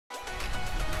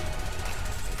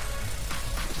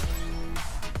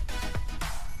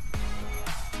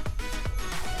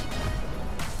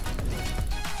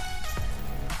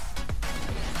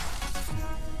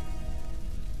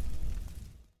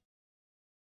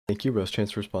Thank you Rust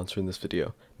Chance for sponsoring this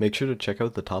video. Make sure to check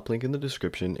out the top link in the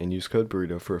description and use code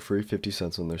Burrito for a free 50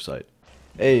 cents on their site.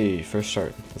 Hey, first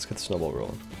start. Let's get the snowball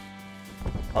rolling.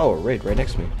 Oh, a raid right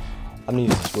next to me. I'm gonna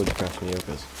use this wood to craft some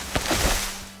yokas.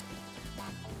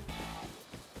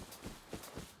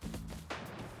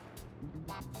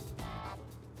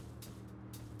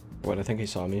 What, I think he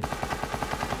saw me.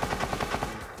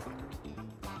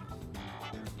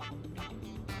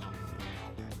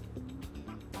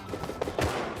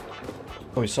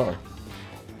 Oh, he saw her.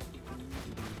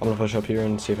 I'm gonna push up here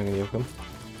and see if I can yoke him.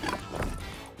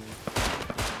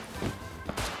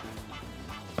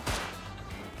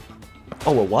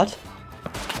 Oh, a what?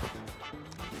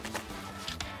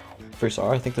 Pretty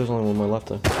sorry, I think there's only one more left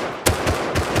though.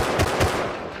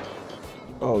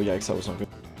 Oh, yikes, that was not good.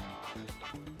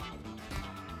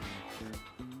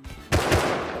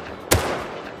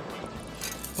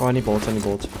 Oh, I need bullets, I need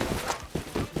bullets.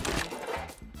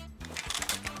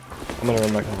 I'm gonna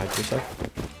run back and hide for a sec.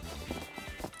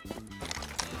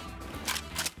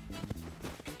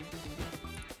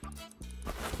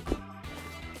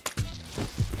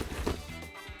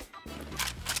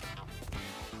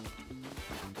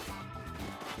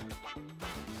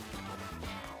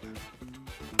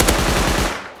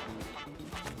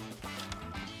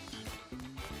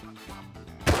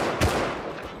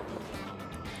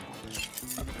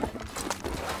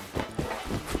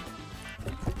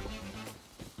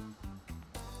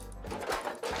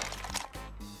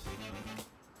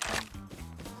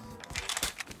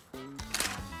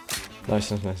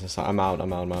 Nice. I'm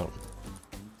out.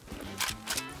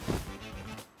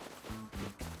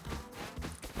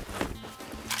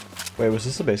 Wait, was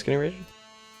this the base getting raided?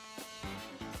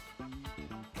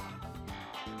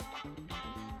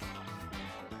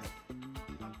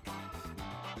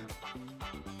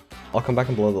 I'll come back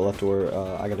and blow the left door.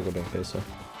 I gotta go make base, so.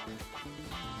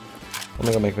 I'm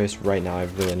gonna go make base right now. I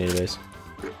really need a base.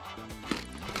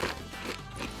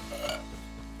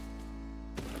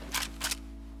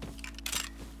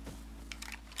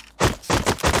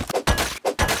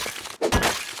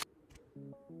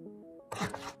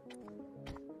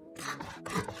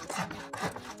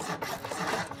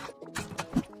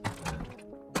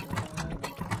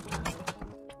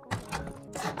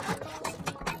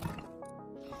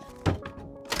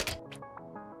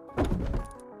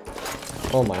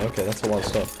 Oh my, okay, that's a lot of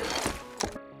stuff.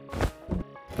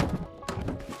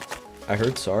 I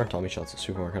heard SAR Tommy shots at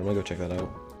supermarket. I'm gonna go check that out.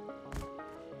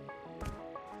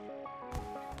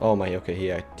 Oh my, okay,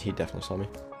 he definitely saw me.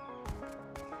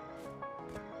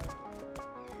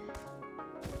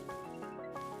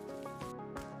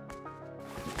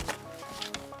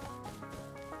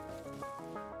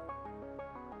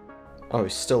 Oh,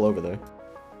 he's still over there.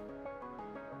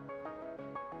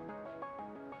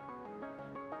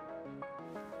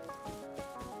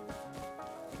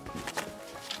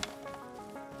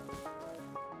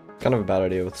 Kind of a bad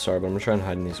idea with SAR, but I'm gonna try and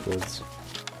hide in these woods.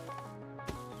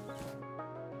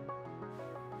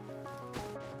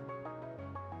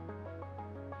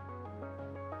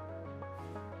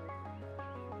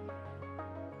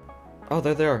 Oh,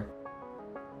 there they are.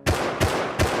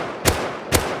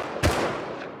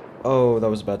 Oh, that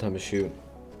was a bad time to shoot.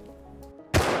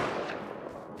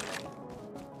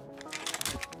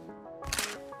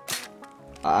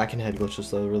 I can head glitch this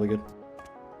though, really good.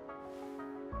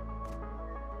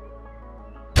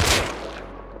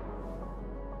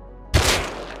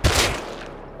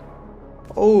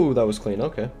 Oh, that was clean,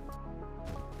 okay.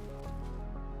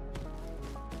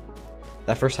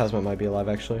 That first hazmat might be alive,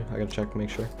 actually. I gotta check to make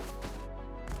sure.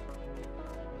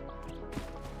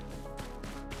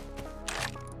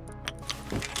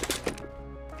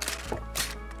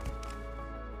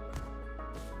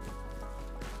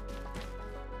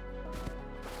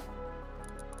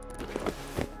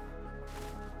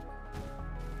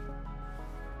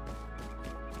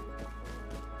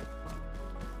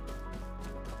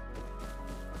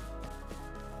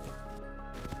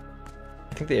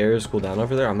 I think the area is cooled down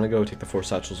over there. I'm gonna go take the 4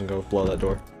 satchels and go blow that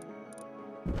door.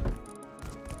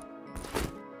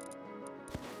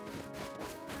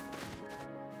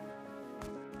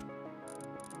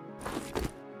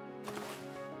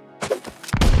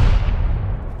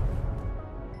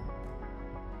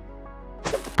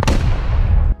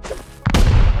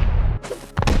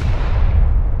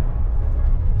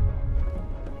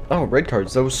 Oh, red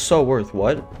cards. That was so worth.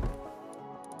 What?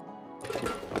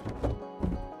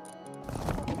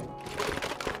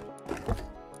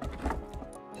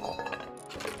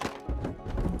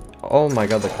 Oh my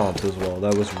god, the comps as well.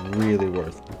 That was really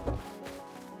worth.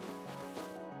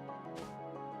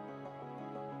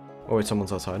 Oh wait,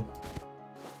 someone's outside.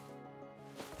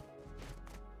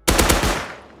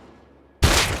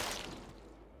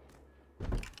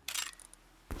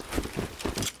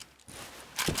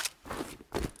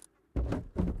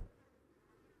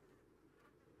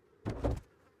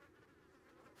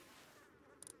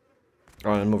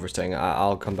 Alright, I'm overstaying.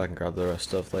 I'll come back and grab the rest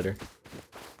stuff later.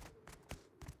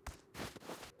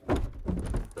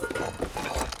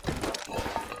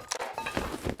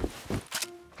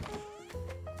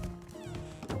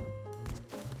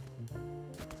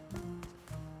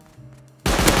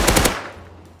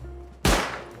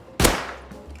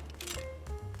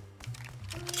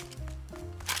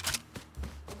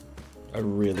 I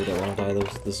really don't want to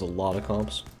die. There's a lot of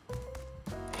comps.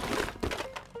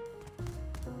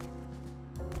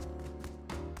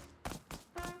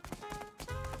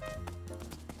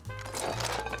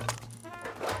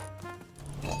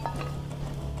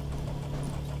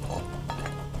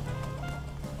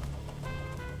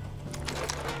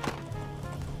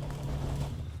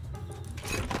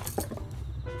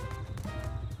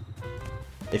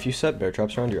 If you set bear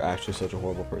traps around, you're actually such a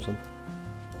horrible person.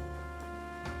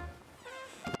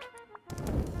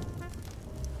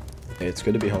 Hey, it's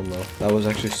good to be home though. That was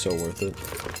actually so worth it.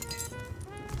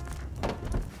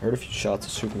 I heard a few shots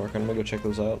at supermarket. I'm gonna go check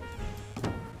those out.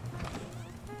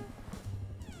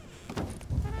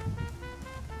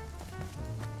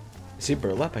 I see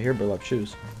burlap. I hear burlap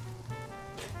shoes.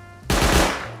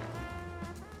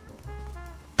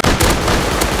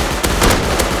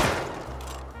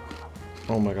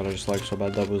 Oh my god, I just lagged so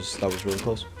bad. That was really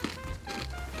close.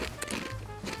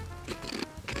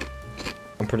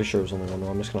 I'm pretty sure it was only one though.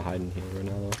 I'm just gonna hide in here right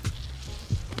now though.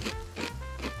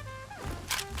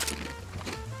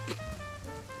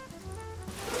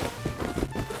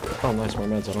 Oh nice, more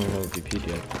meds. I don't even have a VP'd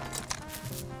yet.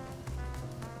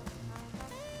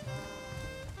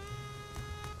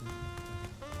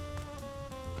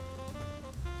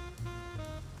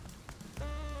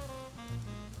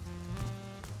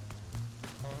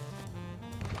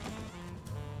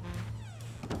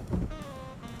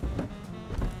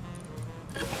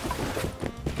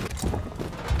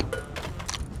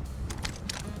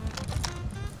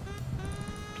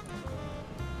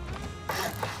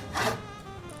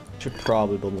 Should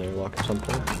probably build an airlock at some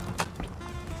point.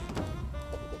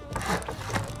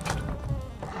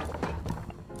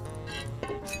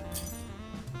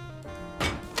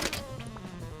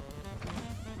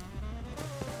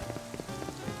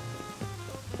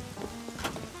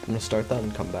 I'm gonna start that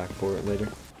and come back for it later.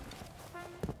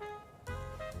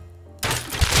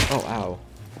 Oh, ow.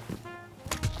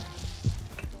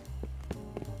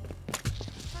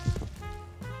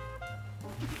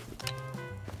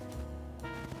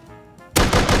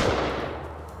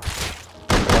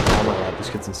 This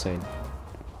kid's insane.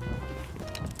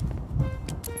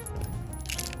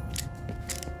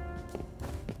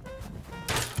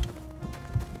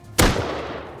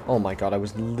 Oh my god, I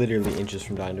was literally inches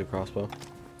from dying to a crossbow.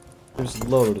 It was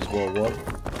loaded as well, what?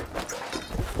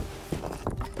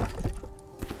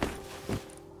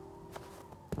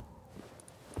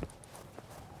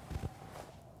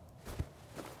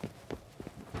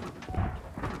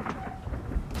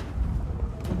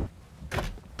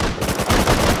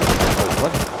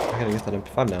 I gotta get that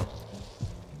MP5 now.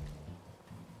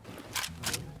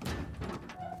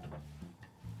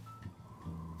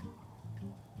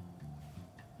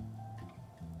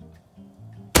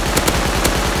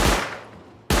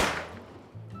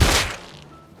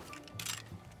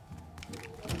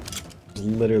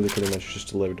 Literally pretty much just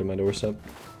delivered to my doorstep.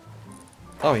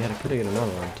 Oh, he had a pretty good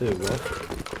amount on him too, what?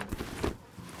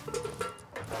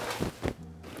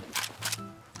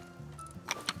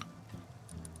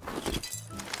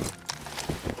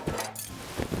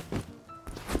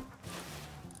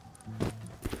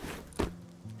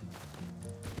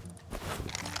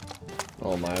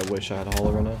 Oh my, I wish I had a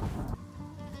hauler right now.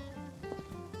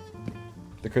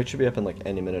 The crate should be up in like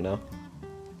any minute now.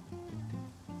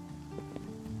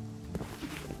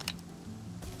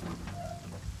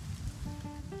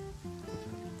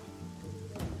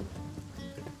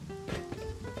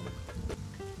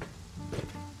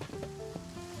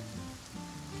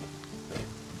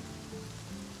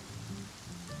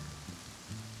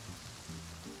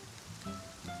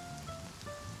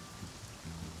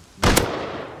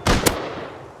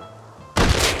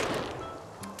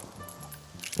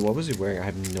 What was he wearing? I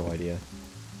have no idea.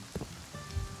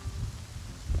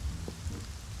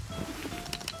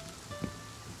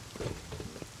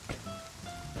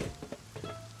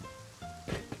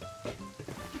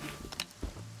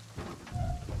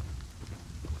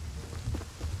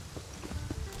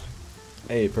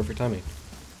 Hey, perfect timing.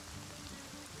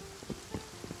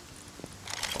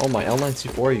 Oh my,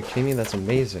 L9C4, are you kidding me? That's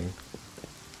amazing.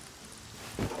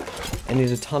 I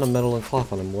need a ton of metal and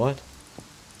cloth on him, what?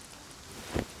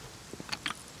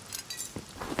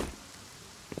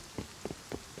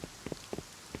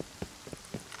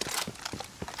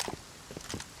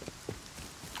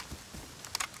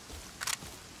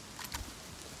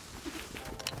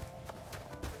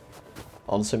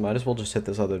 Honestly, might as well just hit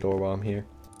this other door while I'm here.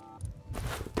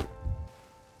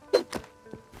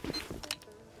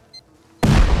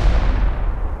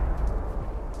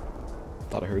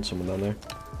 Thought I heard someone down there.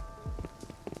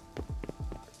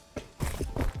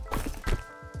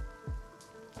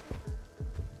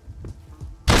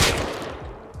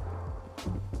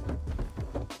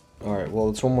 Alright, well,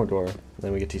 it's one more door,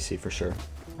 then we get TC for sure.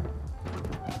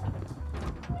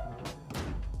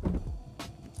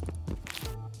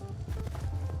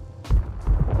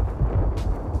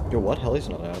 Yo, what? Helly's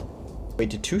not out. Wait,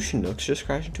 did two Chinooks just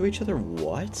crash into each other?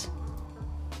 What?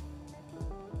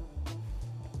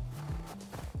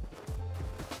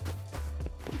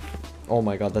 Oh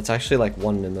my god, that's actually like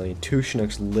 1 in a million. Two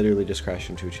Chinooks literally just crashed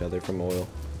into each other from oil.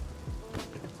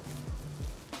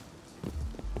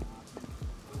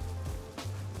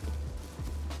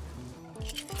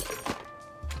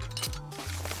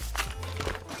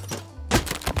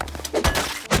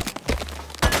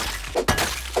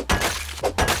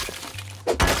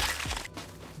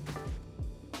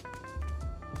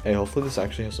 Hey, hopefully this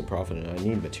actually has some profit in it. I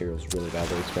need materials really badly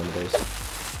to expand the base.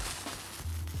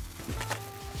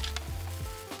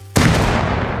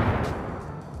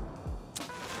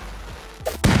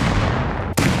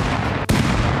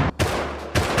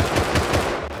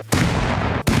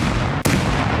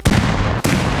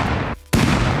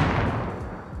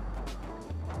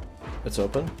 It's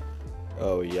open?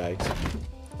 Oh, yikes.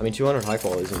 I mean, 200 high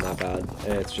quality isn't that bad.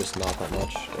 It's just not that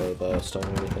much of stone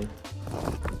or anything.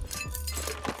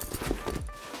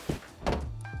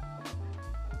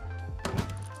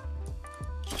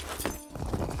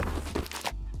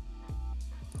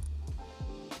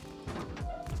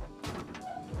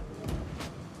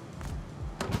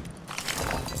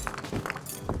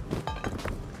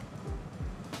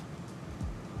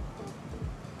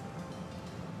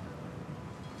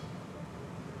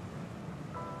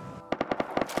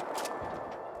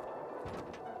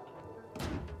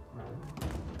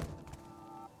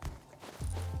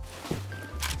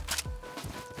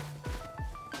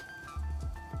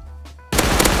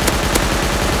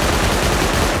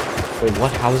 Wait,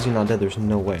 what? How is he not dead? There's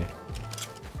no way.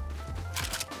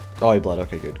 Oh, he bled.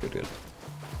 Okay, good, good, good.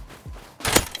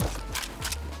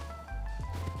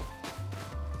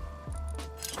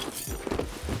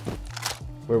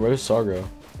 Wait, where does Saw go?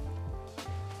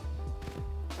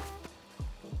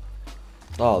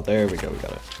 Oh, there we go. We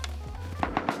got it.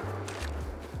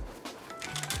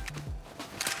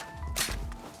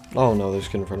 Oh no, there's a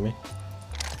kid in front of me.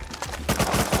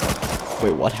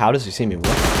 Wait, what? How does he see me?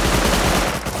 What?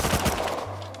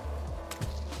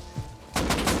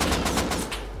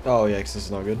 Oh, yikes, this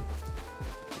is not good.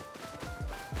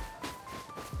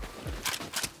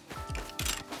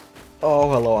 Oh,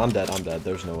 hello, I'm dead, I'm dead.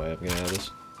 There's no way I'm gonna have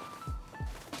this.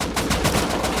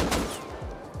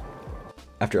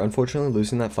 After unfortunately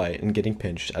losing that fight and getting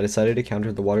pinched, I decided to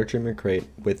counter the water treatment crate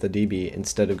with the DB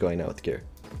instead of going out with gear.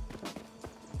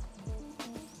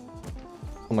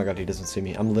 Oh my god, he doesn't see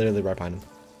me. I'm literally right behind him.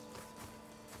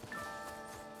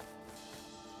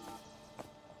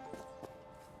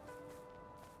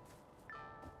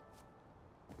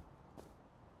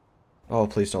 Oh,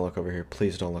 please don't look over here.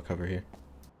 Please don't look over here.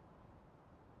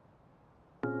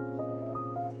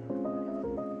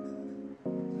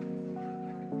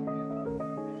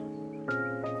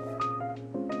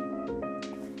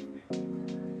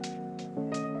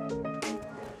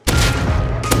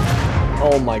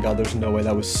 Oh my god, there's no way.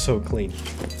 That was so clean.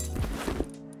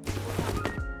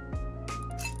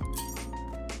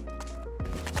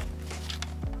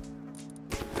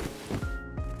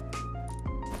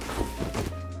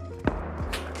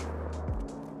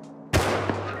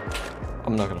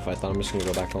 I'm not gonna fight that. I'm just gonna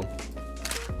go back home.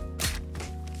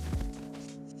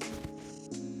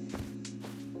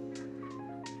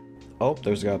 Oh,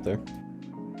 there's a guy up there.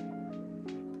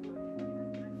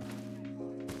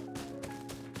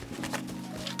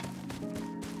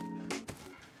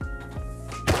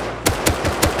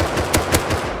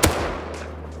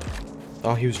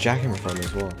 Oh, he was jackhammer from me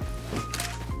as well.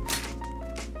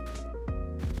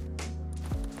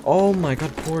 Oh my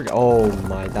god, poor guy. Oh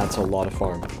my, that's a lot of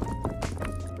farm.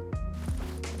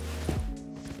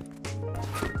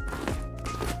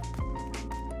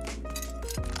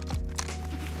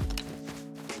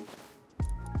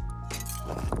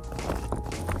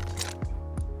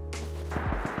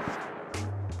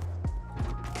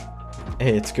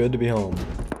 Hey, it's good to be home.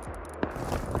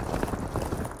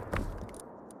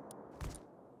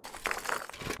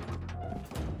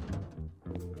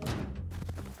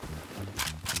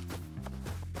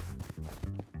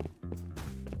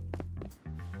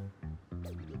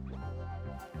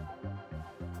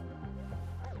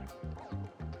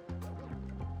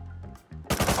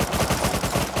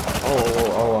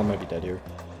 might be dead here.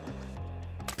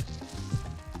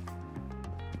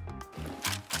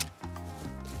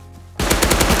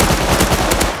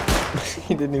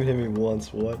 He didn't even hit me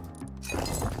once, what?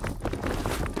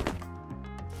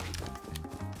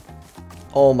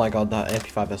 Oh my god, that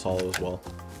MP5 is hollow as well.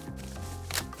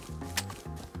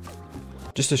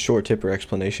 Just a short tip or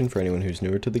explanation for anyone who's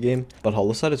newer to the game, but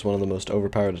hollow sight is one of the most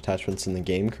overpowered attachments in the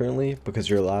game currently because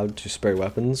you're allowed to spray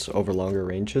weapons over longer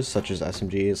ranges such as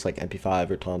SMGs like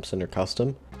MP5 or Thompson or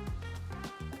Custom.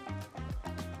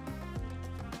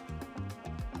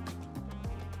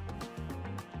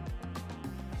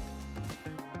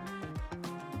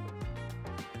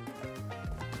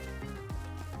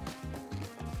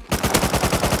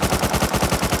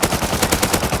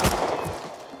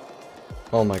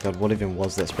 Oh my god, what even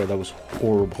was that spray? That was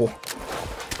horrible.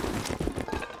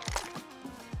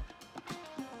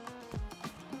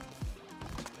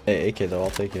 Hey, AK though, I'll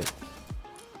take it.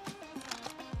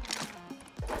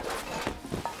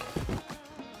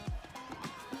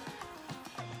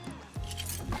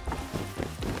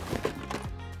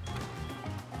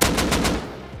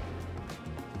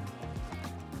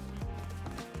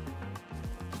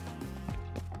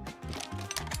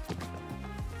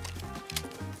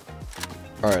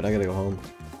 Alright, I gotta go home.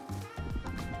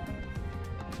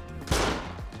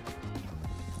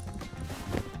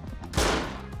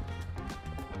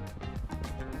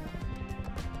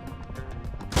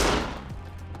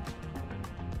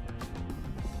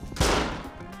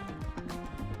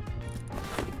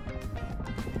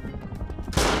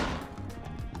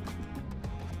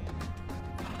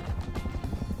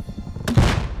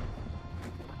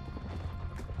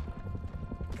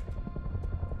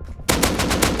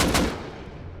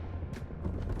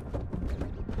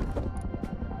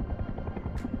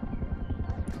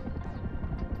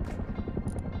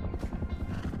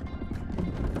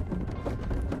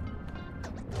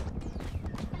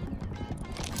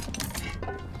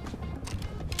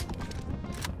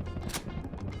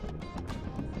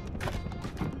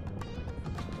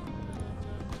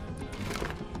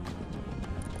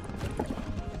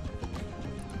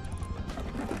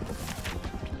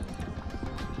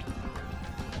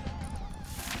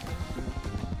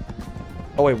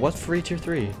 Oh wait, what's free tier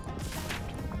 3?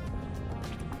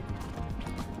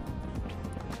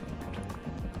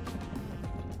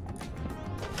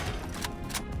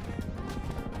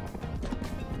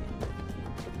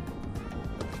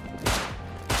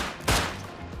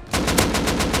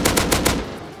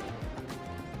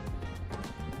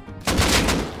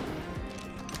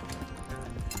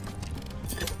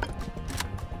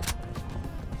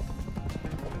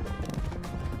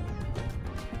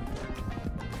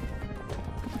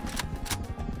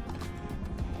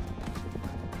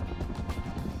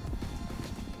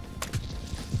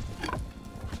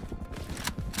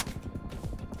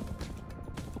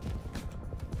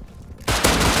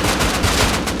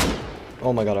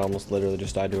 Oh my god, I almost literally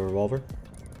just died to a revolver.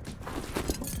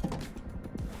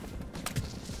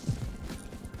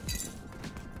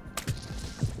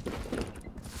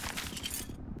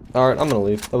 Alright, I'm gonna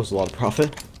leave. That was a lot of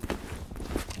profit.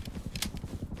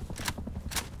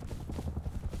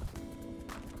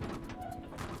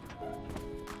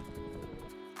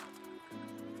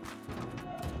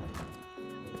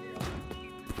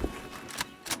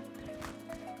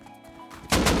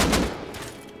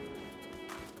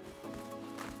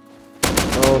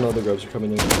 Oh no, the grubs are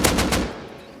coming in.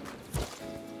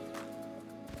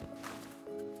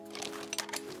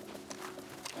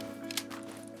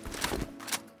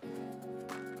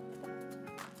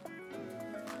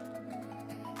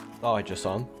 Oh, I just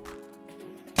saw him.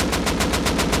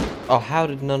 Oh, how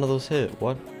did none of those hit?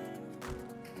 What?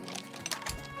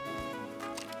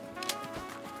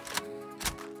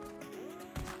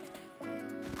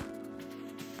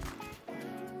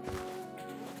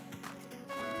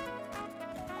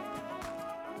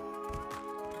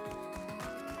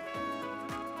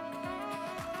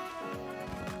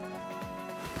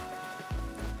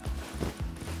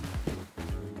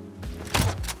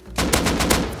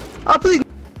 Oh, please.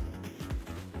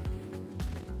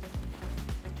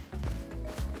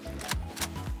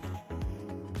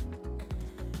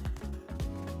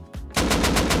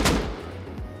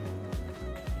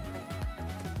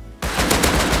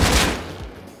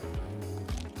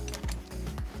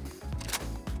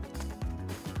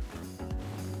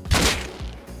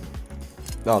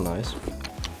 Oh, nice.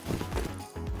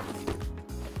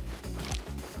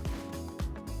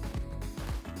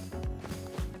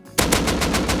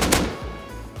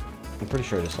 I'm pretty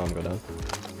sure I just saw him go down.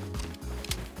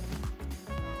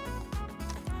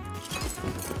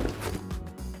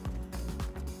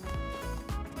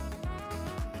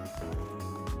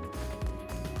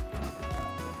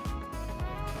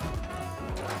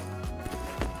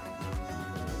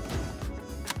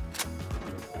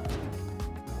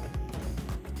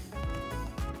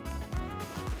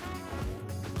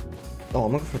 Oh,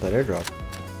 I'm looking for that airdrop.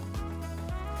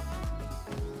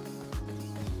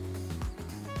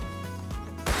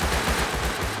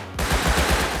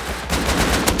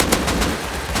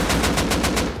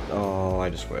 Oh, I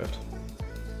just whiffed.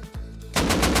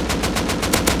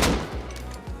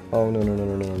 Oh,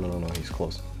 no, he's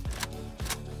close.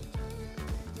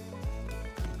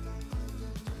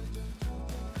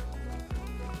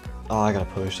 Oh, I gotta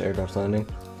push. The airdrop's landing.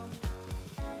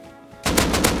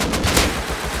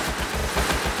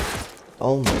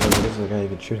 Oh my god, what is the guy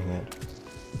even shooting at?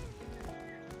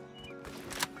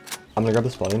 I'm gonna grab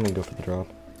this body and then go for the drop.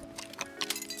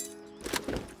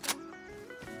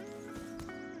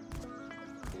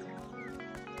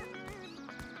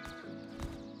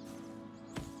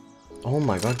 Oh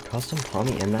my god, custom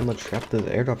Tommy and that much trap, the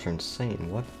airdrops are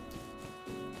insane, what?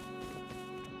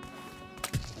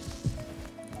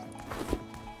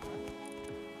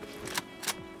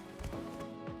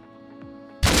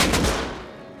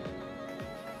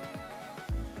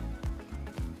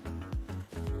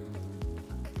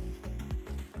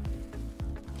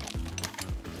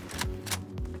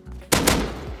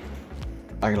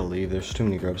 I gotta leave, there's too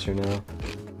many grubs here now.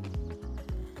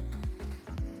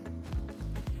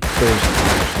 There's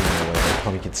no way.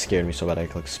 Tommy gets scared me so bad I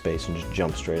click space and just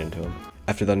jump straight into him.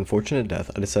 After that unfortunate death,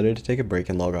 I decided to take a break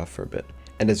and log off for a bit.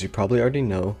 And as you probably already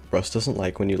know, Rust doesn't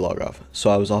like when you log off,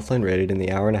 so I was offline rated in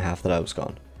the hour and a half that I was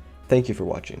gone. Thank you for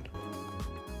watching.